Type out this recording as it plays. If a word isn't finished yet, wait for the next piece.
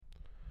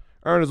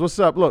Ernest, what's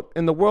up? Look,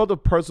 in the world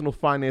of personal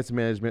finance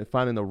management,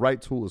 finding the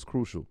right tool is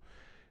crucial.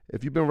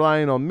 If you've been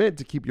relying on Mint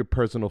to keep your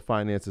personal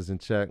finances in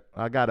check,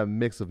 I got a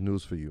mix of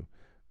news for you.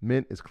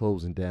 Mint is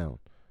closing down.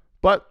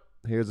 But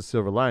here's a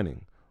silver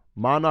lining.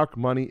 Monarch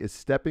Money is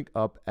stepping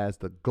up as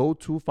the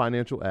go-to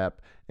financial app,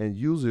 and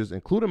users,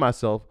 including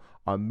myself,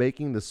 are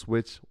making the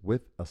switch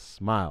with a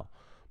smile.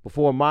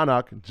 Before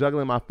Monarch,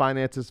 juggling my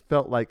finances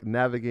felt like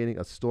navigating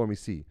a stormy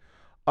sea.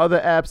 Other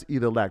apps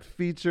either lacked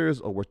features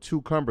or were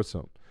too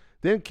cumbersome.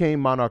 Then came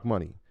Monarch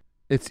Money.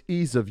 Its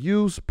ease of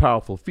use,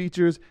 powerful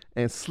features,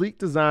 and sleek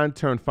design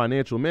turned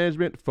financial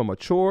management from a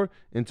chore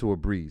into a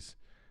breeze.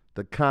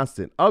 The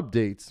constant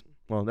updates,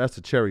 well, that's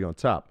the cherry on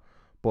top.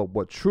 But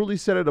what truly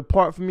set it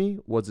apart for me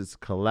was its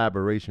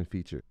collaboration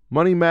feature.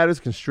 Money matters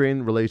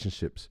constrain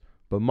relationships,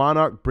 but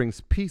Monarch brings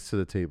peace to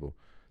the table.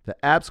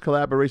 The app's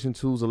collaboration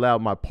tools allow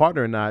my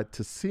partner and I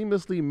to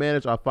seamlessly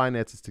manage our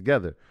finances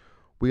together.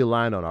 We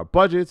aligned on our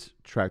budgets,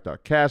 tracked our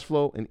cash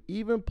flow, and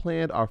even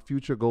planned our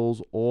future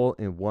goals all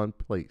in one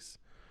place.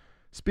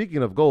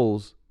 Speaking of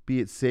goals,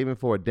 be it saving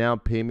for a down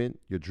payment,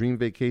 your dream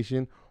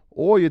vacation,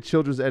 or your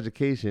children's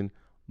education,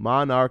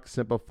 Monarch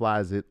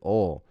simplifies it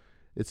all.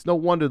 It's no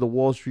wonder the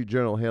Wall Street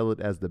Journal hailed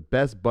it as the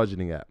best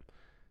budgeting app.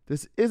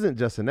 This isn't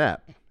just an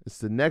app. It's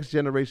the next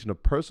generation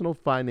of personal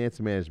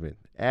finance management,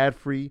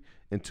 ad-free,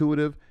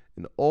 intuitive,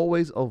 and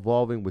always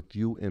evolving with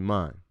you in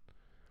mind.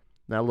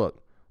 Now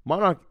look,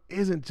 Monarch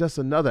isn't just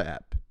another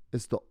app.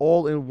 It's the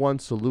all-in-one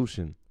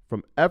solution.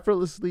 From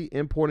effortlessly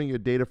importing your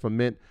data from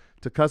Mint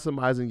to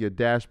customizing your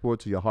dashboard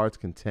to your heart's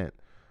content.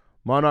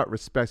 Monarch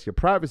respects your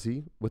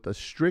privacy with a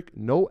strict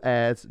no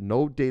ads,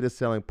 no data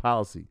selling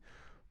policy.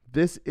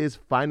 This is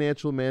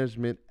financial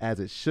management as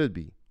it should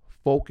be,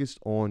 focused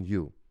on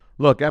you.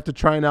 Look, after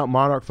trying out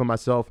Monarch for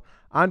myself,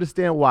 I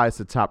understand why it's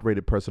the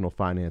top-rated personal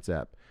finance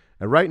app.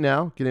 And right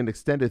now, get an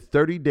extended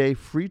 30-day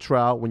free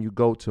trial when you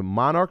go to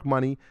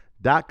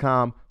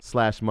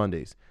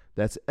monarchmoney.com/Mondays.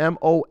 That's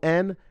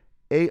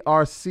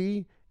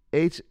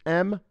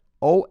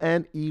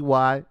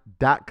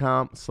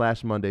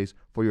monarchmoney.com/Mondays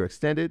for your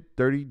extended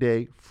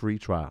 30-day free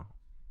trial.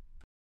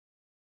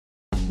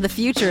 The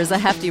future is a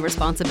hefty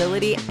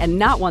responsibility and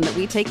not one that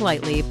we take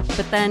lightly.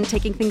 But then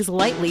taking things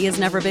lightly has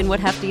never been what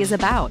Hefty is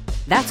about.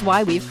 That's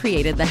why we've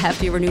created the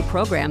Hefty Renew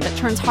program that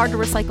turns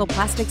hard-to-recycle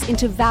plastics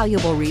into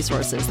valuable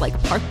resources like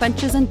park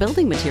benches and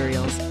building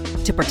materials.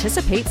 To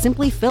participate,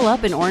 simply fill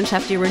up an orange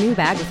Hefty Renew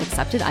bag with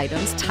accepted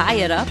items, tie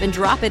it up, and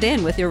drop it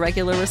in with your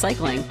regular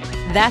recycling.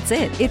 That's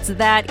it. It's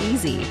that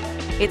easy.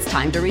 It's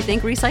time to rethink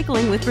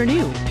recycling with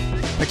Renew.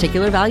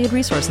 Particular valued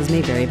resources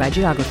may vary by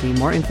geography.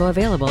 More info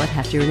available at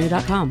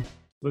heftyrenew.com.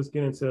 Let's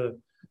get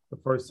into the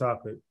first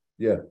topic.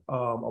 Yeah.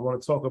 I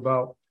want to talk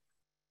about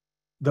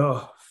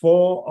the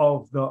fall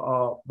of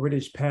the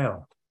British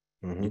pound.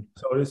 Mm-hmm.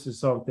 So this is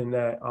something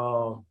that,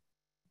 a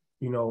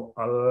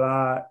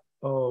lot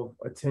of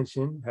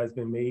attention has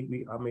been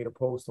made. I made a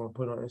post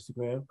put on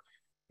Instagram.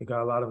 It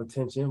got a lot of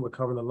attention. We're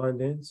coming to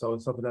London, so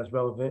it's something that's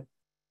relevant.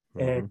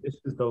 Mm-hmm. And this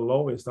is the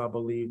lowest, I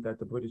believe, that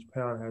the British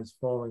pound has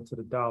fallen to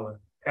the dollar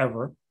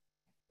ever.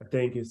 I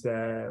think it's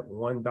at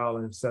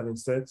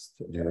 $1.07.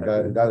 Yeah,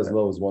 it got as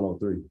low as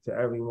 103 to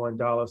every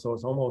 $1. So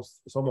it's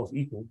almost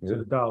equal to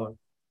the dollar.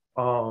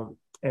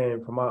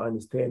 And from my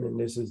understanding,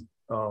 this is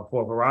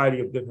for a variety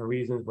of different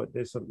reasons, but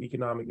there's some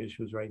economic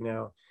issues right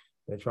now.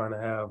 They're trying to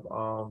have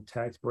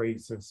tax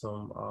breaks and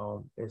some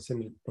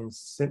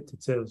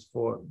incentives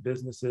for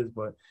businesses,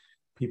 but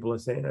people are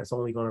saying that's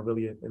only going to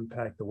really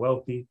impact the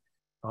wealthy.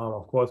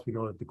 Of course, we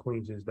know that the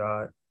Queen just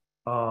died.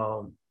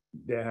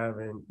 They're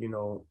having,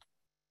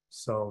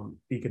 some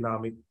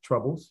economic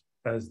troubles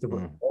as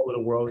all of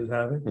the world is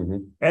having. Mm-hmm.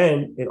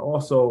 And it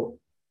also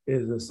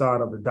is a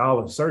sign of the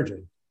dollar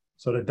surging.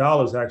 So the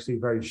dollar is actually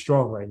very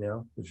strong right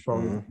now. It's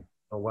strong in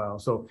a while.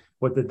 So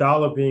with the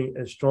dollar being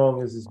as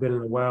strong as it's been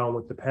in a while, and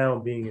with the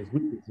pound being as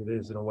weak as it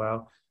is in a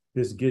while,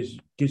 this gets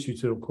you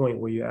to the point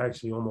where you're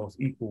actually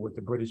almost equal with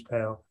the British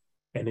pound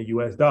and the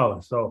US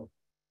dollar. So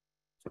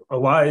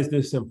why is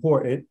this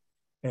important?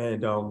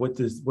 And what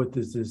does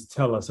this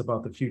tell us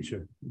about the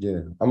future?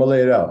 Yeah, I'm gonna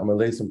lay it out. I'm gonna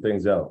lay some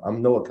things out.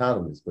 I'm no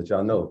economist, but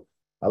y'all know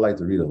I like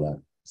to read a lot.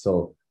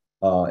 So,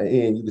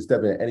 and you can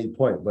step in at any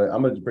point, but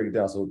I'm gonna break it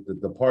down. So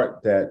the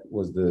part that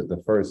was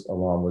the first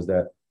alarm was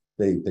that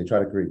they try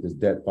to create this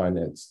debt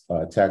finance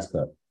tax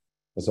cut.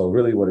 And so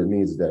really what it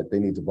means is that they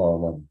need to borrow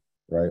money,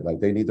 right? Like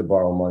they need to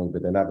borrow money,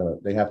 but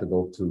they have to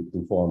go through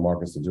foreign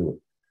markets to do it.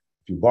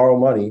 If you borrow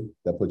money,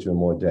 that puts you in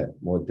more debt.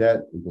 More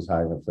debt equals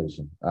higher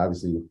inflation.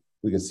 Obviously,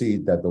 we can see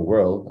that the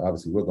world,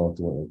 obviously we're going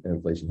through an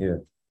inflation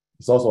here.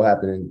 It's also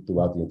happening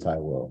throughout the entire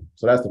world.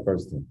 So that's the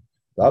first thing.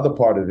 The other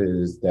part of it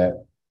is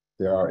that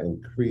there are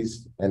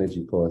increased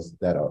energy costs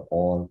that are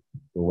on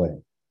the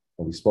way.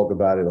 And we spoke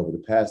about it over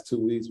the past 2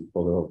 weeks. We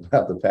spoke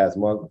about the past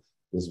month,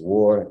 this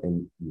war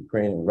in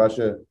Ukraine and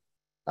Russia.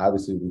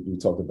 Obviously, we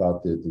talked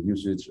about the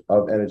usage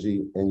of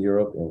energy in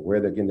Europe and where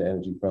they're getting the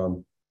energy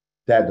from.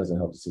 That doesn't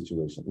help the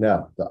situation.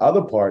 Now, the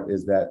other part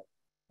is that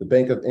the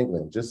Bank of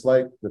England, just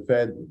like the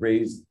Fed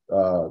raised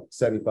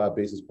 75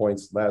 basis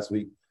points last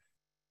week,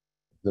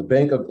 The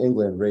Bank of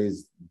England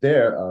raised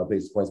their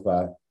basis points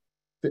by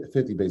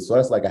 50 basis. So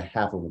that's like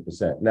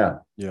 0.5%.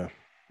 Now, yeah,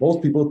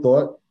 most people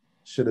thought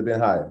should have been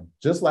higher.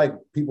 Just like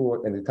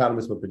people and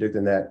economists were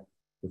predicting that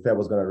the Fed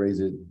was going to raise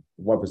it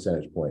 1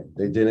 percentage point.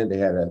 They didn't. They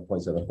had it at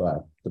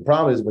 0.75. The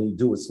problem is when you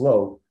do it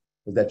slow,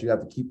 is that you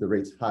have to keep the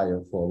rates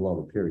higher for a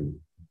longer period,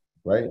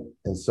 right?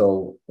 And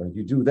so when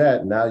you do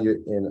that, now you're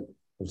in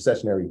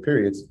recessionary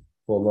periods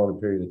for a longer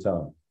period of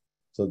time.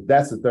 So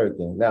that's the third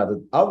thing. Now,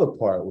 the other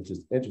part, which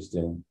is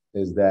interesting,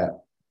 is that,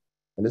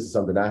 and this is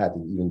something I had to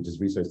even just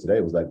research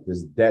today, was like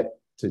this debt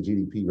to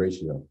GDP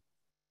ratio.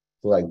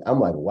 So like, I'm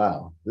like,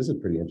 wow, this is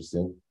pretty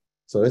interesting.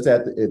 So it's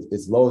at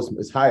its lowest,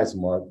 its highest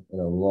mark in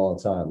a long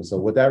time. And so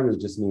what that really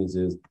just means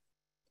is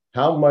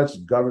how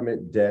much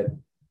government debt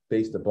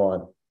based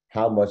upon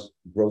how much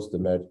gross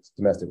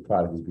domestic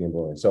product is being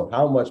borrowed. So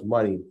how much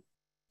money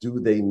do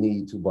they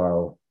need to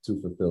borrow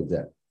to fulfill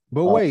debt?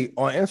 But wait,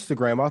 on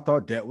Instagram, I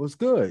thought debt was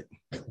good.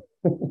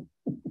 Go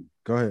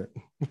ahead.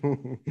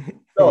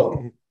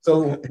 So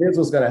here's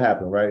what's going to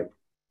happen, right?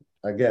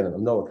 Again,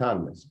 I'm no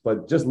economist,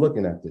 but just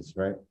looking at this,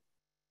 right?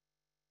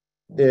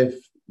 If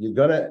you're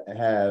going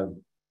to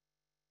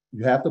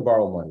you have to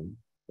borrow money,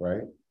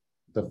 right?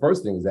 The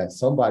first thing is that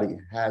somebody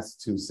has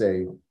to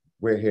say,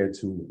 we're here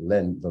to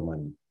lend the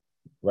money,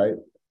 right?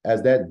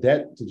 As that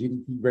debt to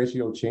GDP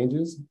ratio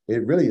changes,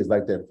 it really is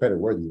like their credit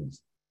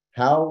worthiness.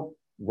 How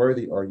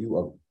worthy are you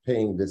of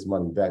paying this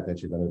money back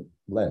that you're going to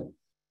lend?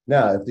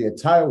 Now, if the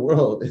entire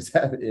world is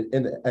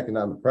in the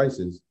economic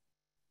crisis,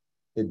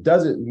 it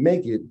doesn't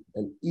make it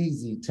an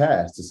easy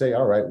task to say,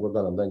 all right, we're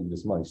going to lend you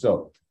this money.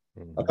 So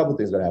a couple of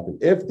things are going to happen.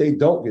 If they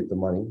don't get the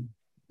money,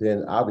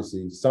 then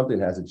obviously something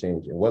has to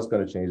change. And what's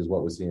going to change is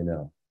what we're seeing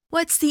now.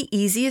 What's the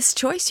easiest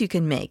choice you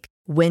can make?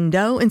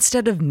 Window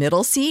instead of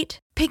middle seat?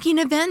 Picking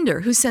a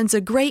vendor who sends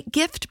a great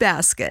gift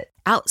basket?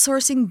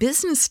 Outsourcing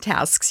business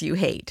tasks you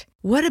hate?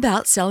 What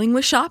about selling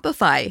with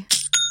Shopify?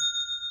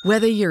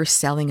 Whether you're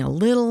selling a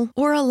little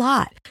or a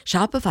lot,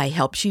 Shopify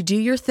helps you do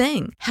your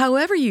thing,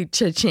 however you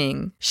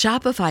cha-ching.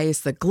 Shopify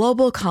is the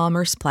global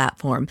commerce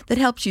platform that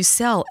helps you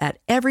sell at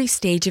every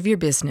stage of your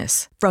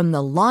business. From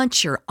the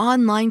launch your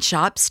online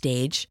shop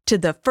stage to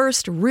the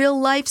first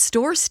real-life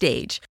store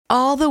stage,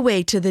 all the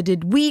way to the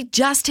did we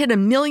just hit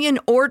 1 million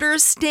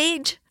orders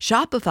stage.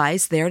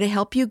 Shopify's there to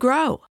help you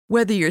grow.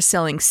 Whether you're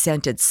selling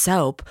scented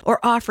soap or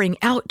offering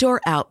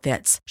outdoor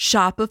outfits,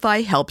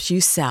 Shopify helps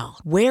you sell.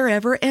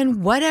 Wherever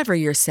and whatever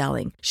you're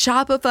selling,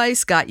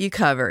 Shopify's got you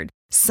covered.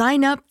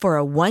 Sign up for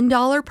a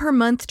 $1 per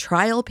month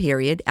trial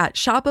period at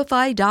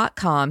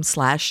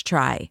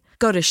shopify.com/try.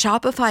 Go to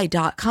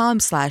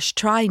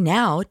shopify.com/try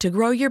now to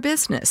grow your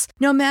business,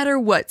 no matter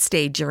what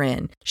stage you're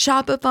in.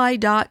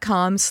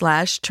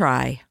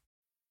 Shopify.com/try.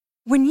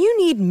 When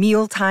you need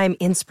mealtime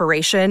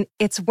inspiration,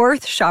 it's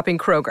worth shopping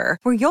Kroger,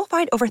 where you'll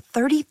find over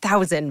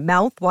 30,000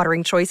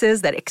 mouth-watering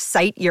choices that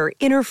excite your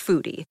inner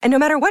foodie. And no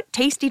matter what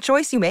tasty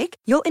choice you make,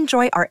 you'll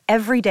enjoy our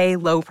everyday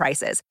low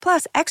prices,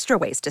 plus extra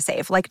ways to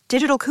save, like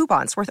digital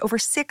coupons worth over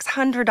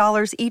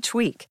 $600 each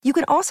week. You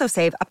can also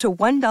save up to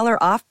 $1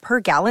 off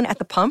per gallon at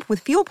the pump with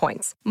fuel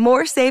points.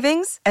 More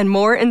savings and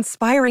more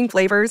inspiring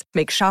flavors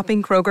make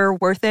shopping Kroger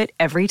worth it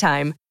every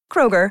time.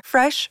 Kroger,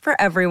 fresh for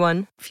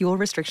everyone. Fuel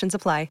restrictions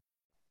apply.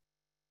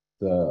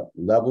 The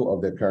level of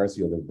their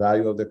currency or the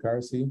value of their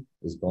currency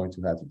is going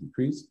to have to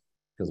decrease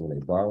because when they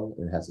borrow,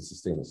 it has to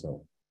sustain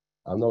itself.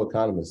 I'm no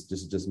economist.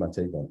 This is just my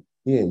take on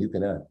it. Ian, you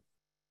can add.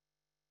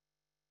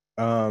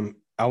 I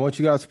want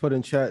you guys to put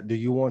in chat, do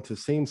you want to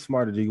seem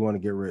smart or do you want to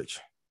get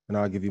rich? And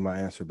I'll give you my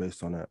answer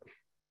based on that.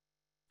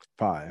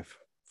 5,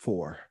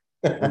 4,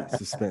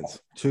 suspense,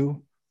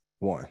 2,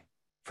 1.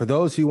 For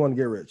those who want to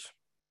get rich,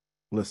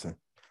 listen.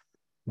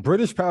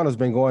 British pound has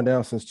been going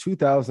down since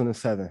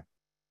 2007.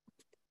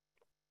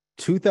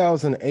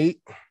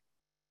 2008,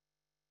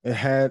 it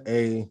had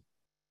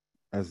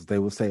as they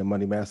would say, a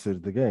money master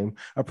of the game,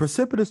 a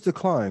precipitous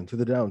decline to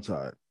the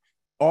downside.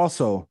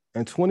 Also,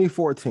 in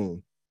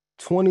 2014,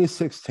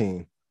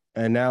 2016,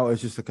 and now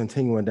it's just a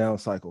continuing down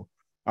cycle.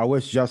 I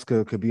wish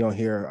Jessica could be on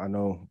here. I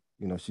know,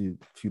 she's a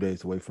few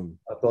days away from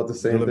I thought the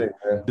same thing,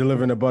 man.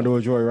 Delivering a bundle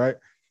of joy, right?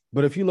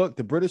 But if you look,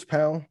 the British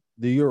pound,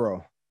 the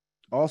euro,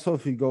 also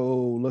if you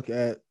go look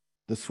at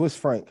the Swiss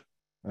franc,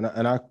 and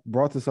I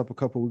brought this up a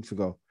couple of weeks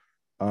ago.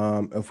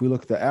 If we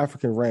look at the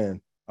African rand,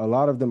 a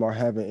lot of them are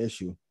having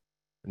issue.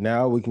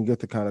 Now we can get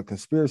the kind of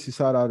conspiracy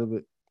side out of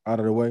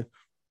the way.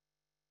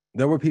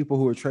 There were people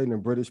who were trading in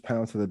British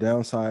pounds to the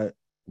downside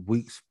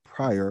weeks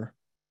prior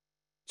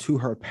to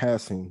her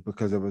passing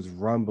because there was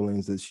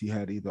rumblings that she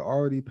had either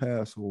already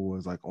passed or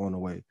was like on the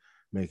way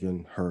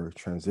making her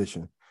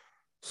transition.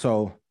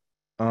 So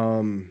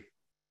even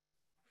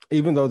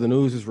though the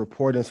news is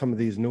reporting some of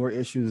these newer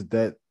issues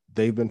that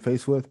they've been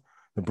faced with,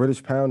 the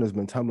British pound has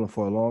been tumbling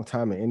for a long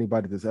time, and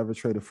anybody that's ever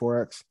traded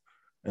Forex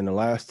in the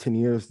last 10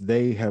 years,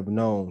 they have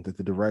known that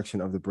the direction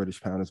of the British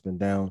pound has been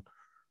down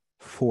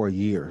for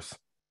years.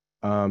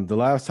 The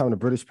last time the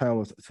British pound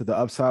was to the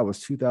upside was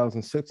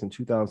 2006 and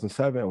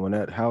 2007. And when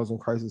that housing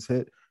crisis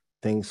hit,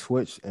 things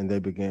switched and they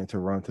began to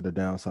run to the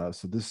downside.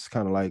 So this is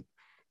kind of like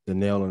the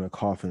nail in the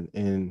coffin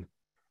in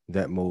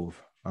that move.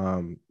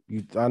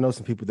 I know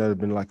some people that have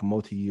been like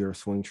multi-year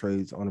swing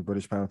trades on the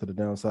British pound to the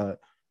downside.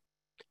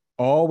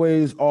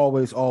 Always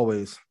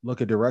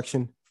look at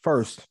direction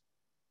first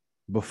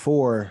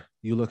before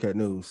you look at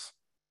news.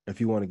 If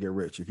you want to get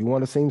rich, if you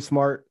want to seem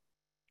smart,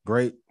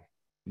 great.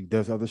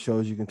 There's other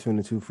shows you can tune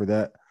into for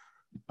that.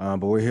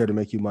 But we're here to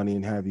make you money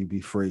and have you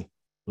be free.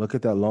 Look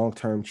at that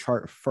long-term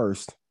chart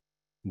first,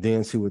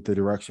 then see what the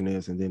direction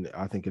is. And then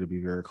I think it'll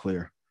be very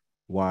clear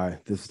why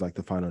this is like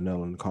the final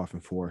nail in the coffin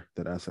for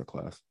that asset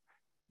class.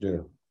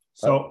 Yeah.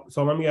 So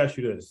let me ask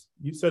you this.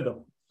 You said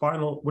the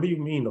final, what do you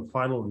mean the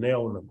final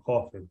nail in the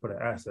coffin for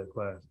the asset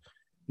class?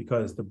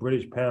 Because the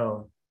British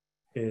pound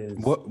is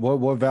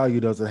what value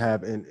does it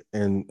have?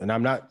 And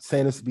I'm not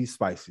saying this to be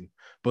spicy,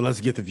 but let's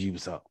get the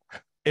views up.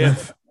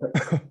 If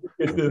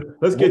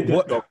let's get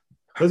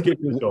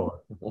this going.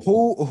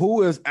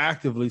 Who is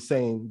actively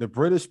saying the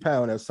British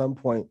pound at some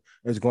point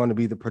is going to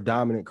be the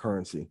predominant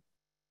currency?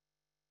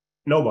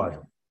 Nobody.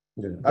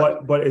 Yeah.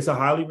 But it's a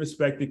highly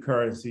respected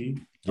currency.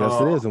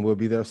 Yes, it is, and we'll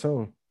be there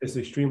soon. It's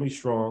extremely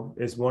strong.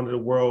 It's one of the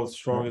world's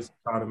strongest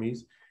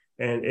economies,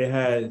 and it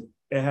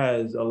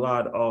has a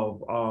lot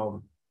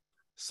of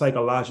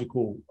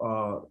psychological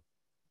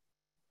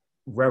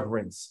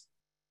reverence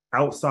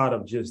outside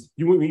of just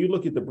you. When you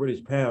look at the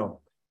British pound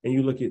and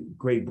you look at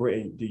Great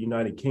Britain, the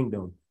United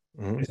Kingdom,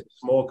 it's a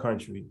small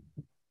country,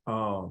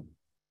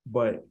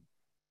 but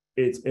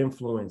its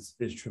influence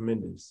is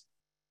tremendous.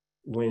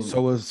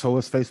 So is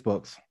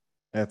Facebook's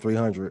at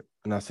 300,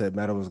 and I said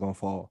Meta was gonna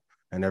fall,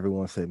 and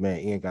everyone said, "Man,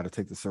 Ian got to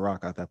take the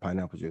Ciroc out that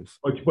pineapple juice."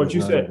 But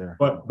you said,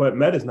 but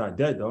Meta's not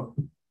dead though.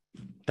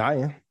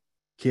 Dying.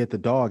 Kid the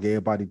dog,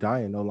 everybody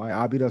dying. No lie.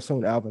 I'll be there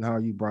soon. Alvin, how are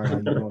you,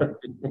 Brian? How you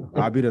doing?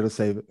 I'll be there to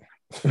save it.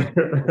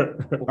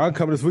 I can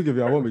come this week if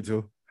y'all want me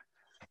to.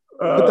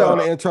 Put that on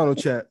the internal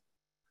chat.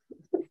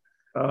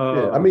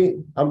 Yeah, I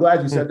mean, I'm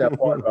glad you said that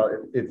part about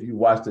if you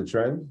watch the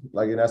trend,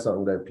 like, and that's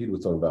something that Peter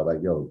was talking about, like,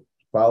 yo,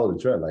 follow the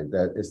trend, like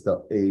that. It's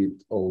the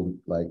age-old,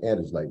 like,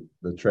 adage, like,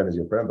 the trend is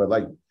your friend. But,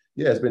 like,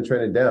 yeah, it's been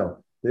trending down.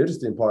 The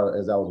interesting part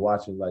is I was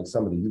watching, like,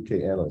 some of the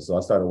UK analysts, so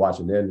I started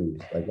watching their news.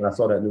 Like, when I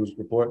saw that news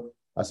report,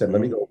 I said,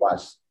 let me go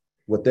watch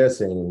what they're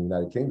saying in the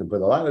United Kingdom.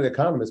 But a lot of the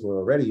economists were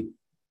already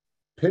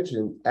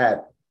pitching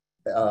at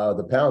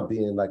the pound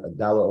being like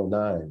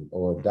 $1.09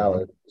 or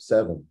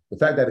 $1.07. The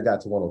fact that it got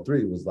to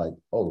 103 was like,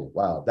 oh,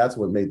 wow, that's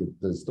what made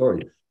the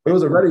story. But it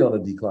was already on a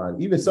decline.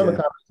 Even some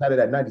economists had it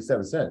at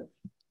 97 cents.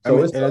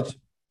 So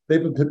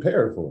they've been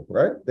prepared for it,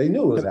 right? They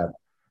knew it was happening.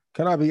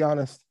 Can I be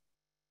honest?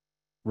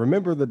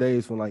 Remember the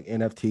days when like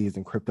NFTs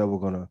and crypto were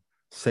going to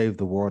save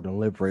the world and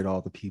liberate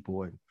all the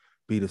people and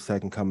be the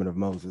second coming of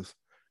Moses?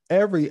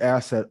 Every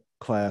asset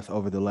class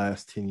over the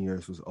last 10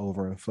 years was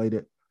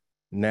overinflated.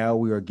 Now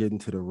we are getting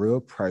to the real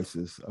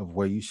prices of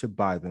where you should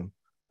buy them.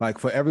 Like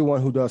for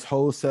everyone who does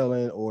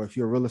wholesaling, or if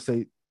you're a real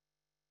estate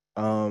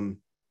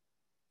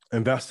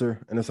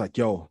investor, and it's like,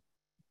 yo,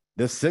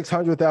 this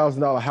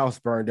 $600,000 house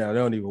burned down.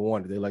 They don't even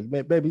want it. They're like,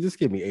 man, baby, just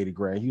give me 80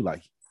 grand. You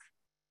like,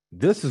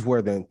 this is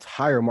where the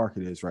entire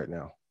market is right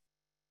now.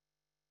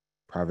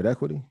 Private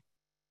equity,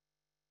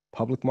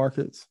 public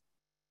markets,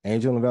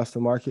 angel investor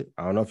market.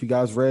 I don't know if you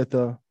guys read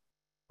the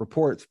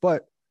reports,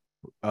 but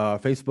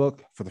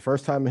Facebook, for the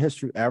first time in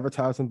history,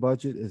 advertising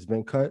budget has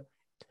been cut.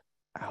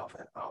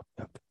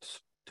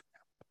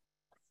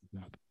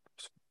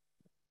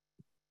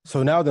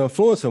 So now the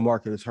influencer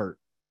market is hurt.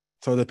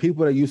 So the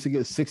people that used to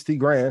get 60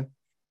 grand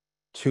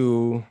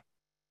to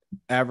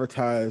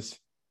advertise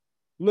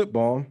lip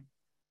balm,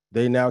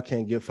 they now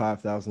can't get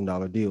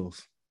 $5,000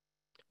 deals.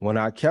 When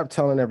I kept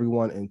telling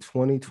everyone in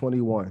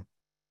 2021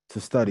 to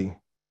study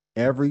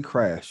every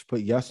crash,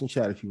 put yes in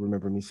chat if you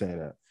remember me saying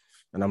that.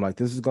 And I'm like,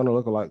 this is going to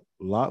look a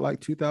lot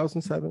like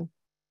 2007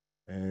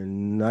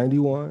 and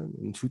 91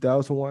 and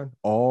 2001,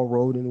 all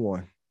rolled in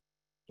one.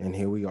 And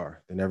here we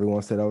are. Then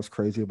everyone said I was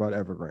crazy about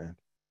Evergrande.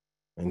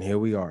 And here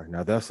we are.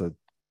 Now that's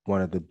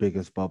one of the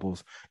biggest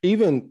bubbles.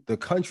 Even the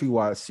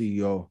Countrywide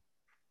CEO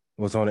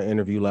was on an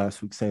interview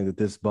last week saying that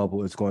this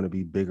bubble is going to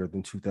be bigger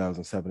than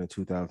 2007 and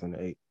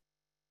 2008.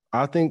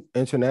 I think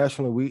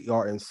internationally we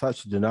are in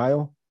such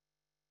denial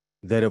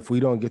that if we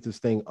don't get this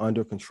thing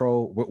under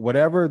control,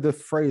 whatever the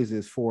phrase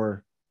is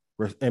for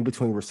in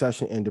between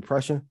recession and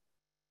depression,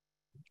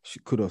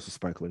 kudos to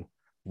Spike Lee.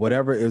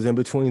 Whatever is in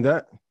between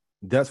that,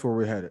 that's where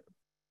we're headed.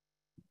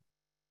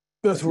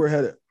 That's where we're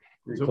headed.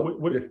 So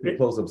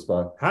close up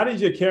spot. How did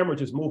your camera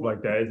just move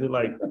like that? Is it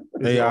like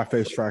AI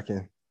face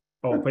tracking?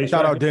 Oh, face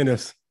Shout tracking? out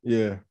Dennis.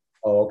 Yeah.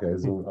 Oh, okay.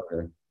 So,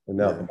 okay. And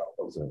now,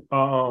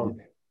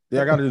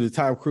 yeah, I got to do the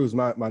Tom Cruise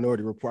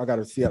Minority Report. I got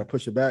to see how to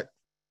push it back.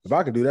 If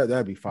I could do that,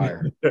 that'd be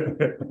fire.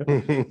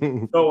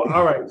 So,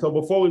 all right. So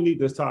before we leave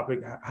this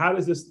topic, how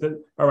does this?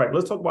 All right,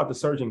 let's talk about the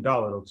surging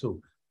dollar though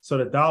too. So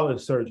the dollar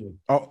is surging.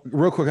 Oh,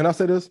 real quick, can I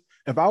say this?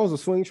 If I was a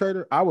swing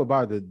trader, I would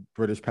buy the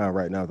British pound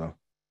right now though,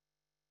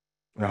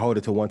 and hold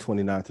it to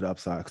 129 to the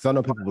upside. Because I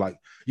know people like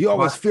you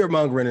always fear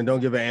mongering and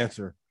don't give an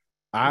answer.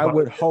 I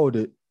would hold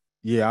it.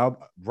 Yeah,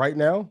 right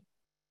now,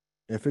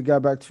 if it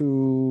got back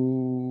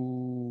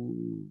to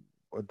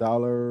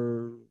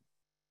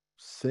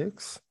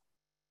 $1.06.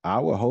 I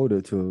would hold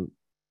it to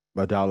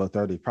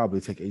 $1.30.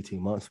 Probably take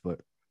 18 months, but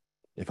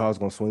if I was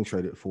going to swing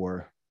trade it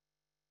for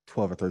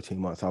 12 or 13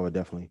 months, I would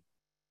definitely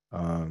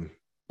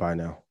buy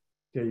now.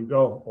 There you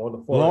go. On the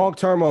long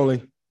term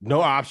only,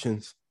 no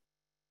options.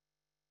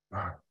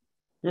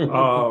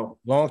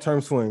 Long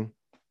term swing.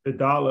 The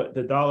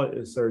dollar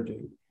is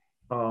surging.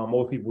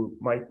 Most people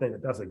might think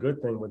that that's a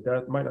good thing, but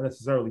that might not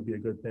necessarily be a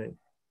good thing.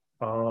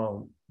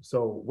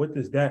 So what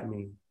does that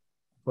mean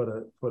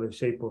for the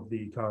shape of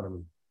the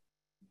economy?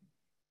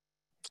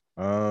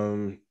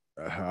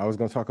 I was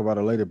going to talk about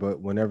it later, but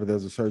whenever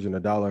there's a surge in the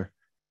dollar,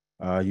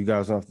 you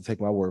guys don't have to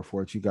take my word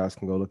for it. You guys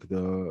can go look at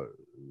the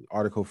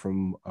article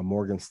from a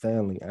Morgan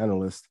Stanley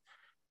analyst.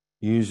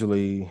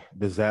 Usually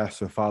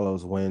disaster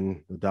follows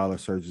when the dollar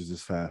surges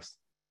this fast.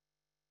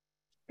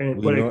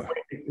 But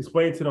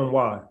explain to them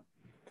why.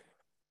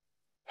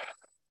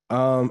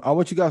 I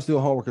want you guys to do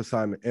a homework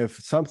assignment.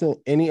 If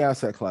any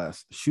asset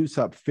class shoots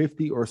up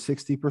 50 or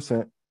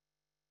 60%,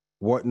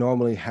 what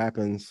normally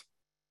happens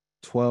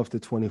 12 to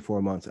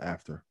 24 months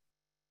after?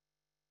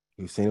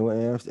 We've seen it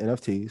with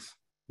NFTs.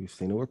 We've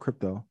seen it with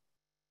crypto.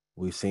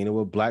 We've seen it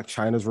with Black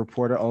China's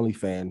reporter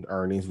OnlyFans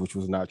earnings, which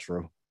was not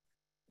true.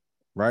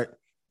 Right?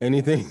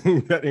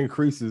 Anything that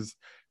increases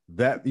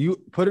that,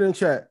 you put it in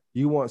chat,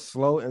 you want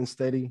slow and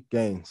steady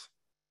gains.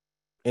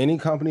 Any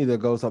company that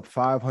goes up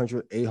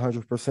 500,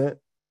 800%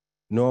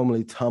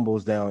 normally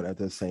tumbles down at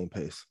the same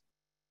pace.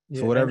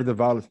 So whatever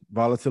the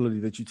volatility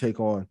that you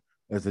take on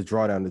is the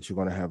drawdown that you're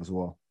going to have as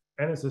well.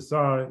 And it's a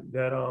sign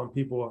that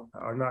people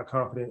are not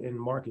confident in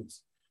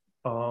markets,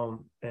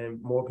 and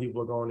more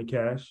people are going to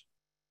cash,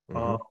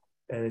 and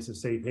it's a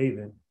safe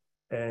haven.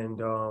 And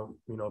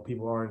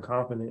people aren't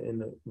confident in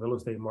the real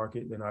estate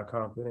market. They're not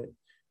confident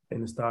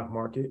in the stock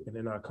market, and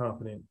they're not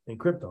confident in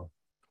crypto.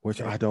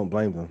 Which I don't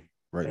blame them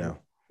now.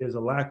 There's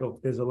a lack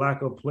of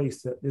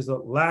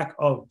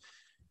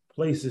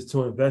places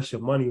to invest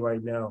your money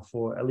right now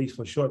for at least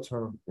for short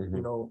term,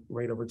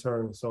 rate of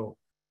return. So,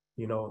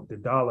 the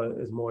dollar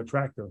is more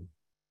attractive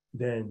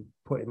than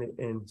putting it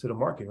into the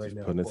market right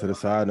now. Putting it to the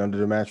side under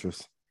the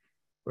mattress.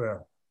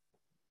 Yeah.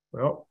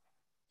 Well,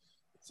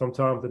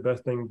 sometimes the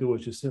best thing to do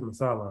is just sit on the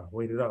sideline,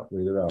 wait it out.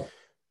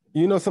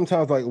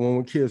 Sometimes like when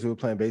we're kids, we were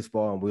playing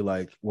baseball and we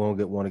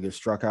want to get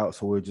struck out.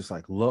 So we're just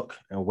like, look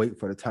and wait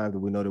for the time that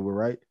we know that we're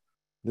right.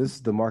 This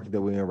is the market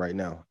that we're in right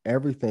now.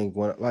 Everything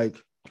went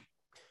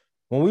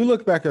when we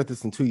look back at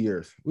this in 2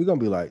 years, we're going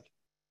to be like,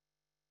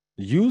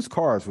 used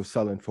cars were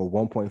selling for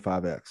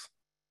 1.5x.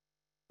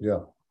 Yeah.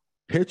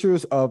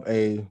 Pictures of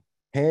a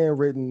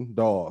handwritten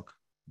dog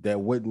that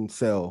wouldn't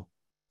sell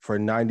for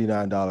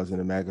 $99 in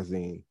a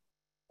magazine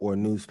or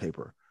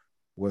newspaper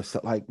was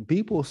like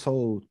people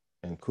sold,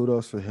 and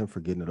kudos for him for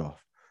getting it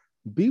off.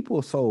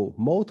 People sold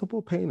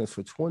multiple paintings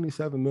for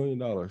 $27 million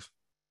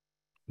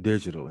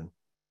digitally.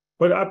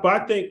 But I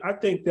think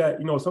that,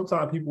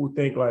 sometimes people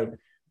think like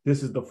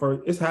this is the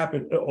first. It's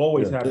happened. It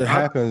always happens. It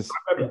happens.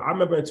 I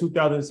remember in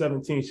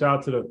 2017. Shout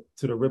out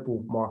to the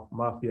Ripple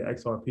Mafia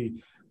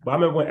XRP. But I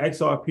remember when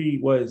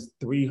XRP was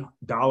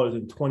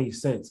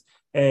 $3.20,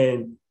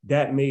 and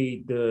that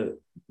made the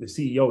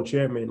CEO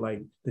chairman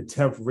like the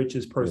 10th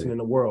richest person in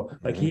the world.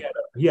 Like he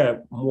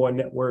had more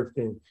net worth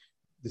than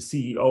the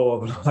CEO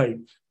of like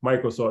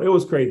Microsoft. It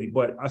was crazy.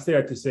 But I say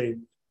that to say,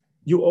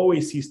 you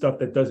always see stuff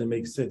that doesn't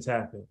make sense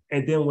happen.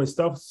 And then when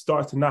stuff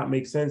starts to not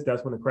make sense,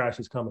 that's when the crash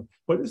is coming.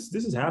 But this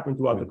has happened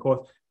throughout the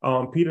course.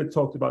 Peter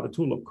talked about the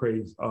tulip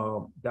craze.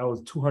 That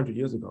was 200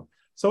 years ago.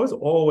 So it's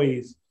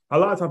always, a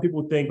lot of times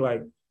people think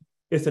like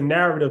it's a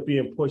narrative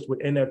being pushed with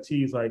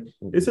NFTs. Like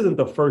this isn't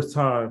the first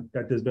time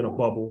that there's been a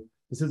bubble.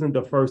 This isn't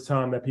the first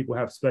time that people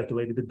have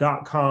speculated.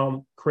 The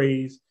 .com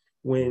craze,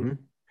 when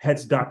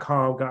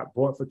Heads.com got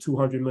bought for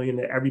 $200 million,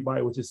 that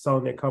everybody was just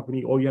selling their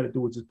company. All you had to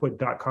do was just put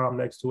 .com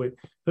next to it.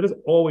 So there's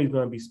always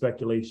going to be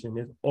speculation.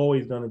 There's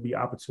always going to be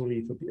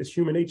opportunity for it's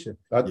human nature.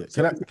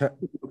 Can I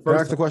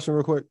ask the question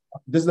real quick?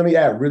 Just let me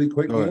add really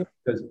quickly,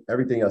 because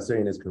everything you're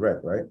saying is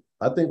correct, right?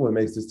 I think what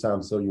makes this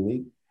time so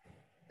unique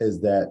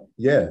is that,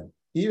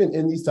 even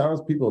in these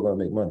times, people are going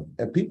to make money,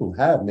 and people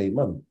have made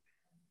money.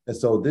 And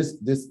so this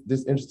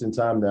interesting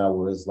time now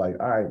where it's like,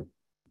 all right,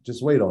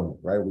 just wait on it,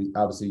 right?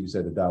 Obviously, you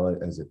said the dollar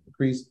as it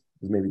increased,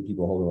 there's maybe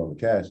people holding on to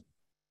cash.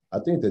 I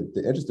think that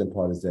the interesting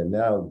part is that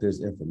now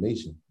there's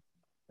information,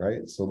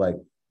 right? So like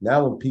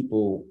now when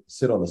people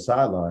sit on the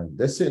sideline,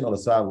 they're sitting on the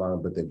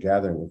sideline, but they're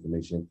gathering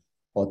information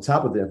on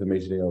top of the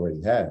information they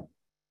already have.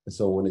 And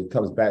so when it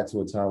comes back to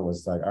a time where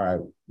it's like, all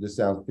right, this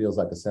feels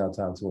like a sound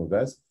time to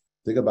invest,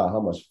 think about how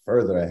much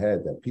further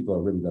ahead that people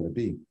are really going to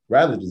be,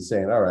 rather than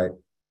saying, all right,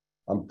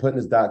 I'm putting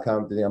this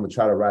 .com thing, I'm going to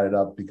try to write it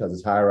up because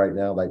it's high right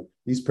now. Like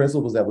these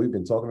principles that we've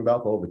been talking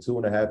about for over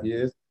 2.5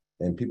 years,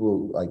 and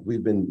people like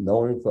we've been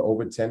knowing for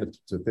over 10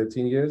 to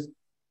 15 years.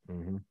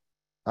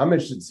 I'm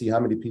interested to see how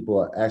many people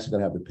are actually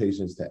going to have the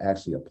patience to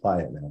actually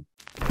apply it now.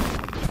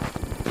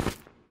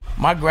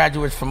 My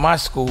graduates from my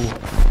school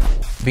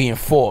being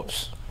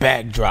Forbes,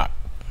 bag drop.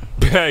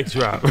 Bag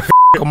drop.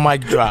 A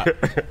mic drop,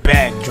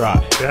 bag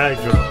drop. Bag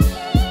drop.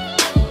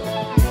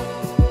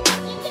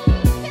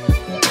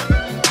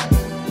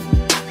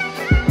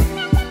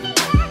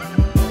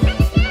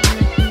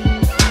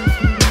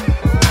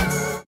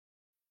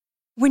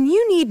 When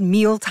you need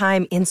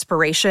mealtime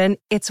inspiration,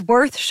 it's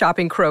worth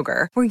shopping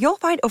Kroger, where you'll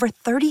find over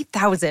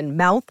 30,000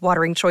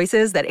 mouth-watering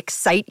choices that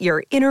excite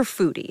your inner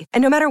foodie.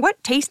 And no matter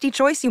what tasty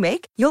choice you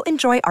make, you'll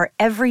enjoy our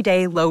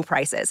everyday low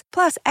prices,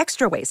 plus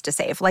extra ways to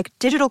save, like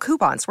digital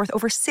coupons worth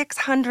over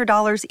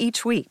 $600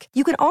 each week.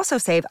 You can also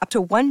save up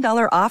to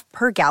 $1 off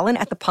per gallon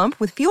at the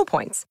pump with fuel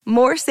points.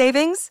 More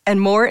savings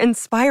and more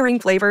inspiring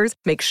flavors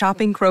make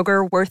shopping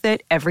Kroger worth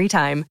it every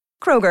time.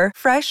 Kroger,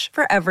 fresh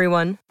for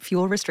everyone.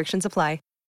 Fuel restrictions apply.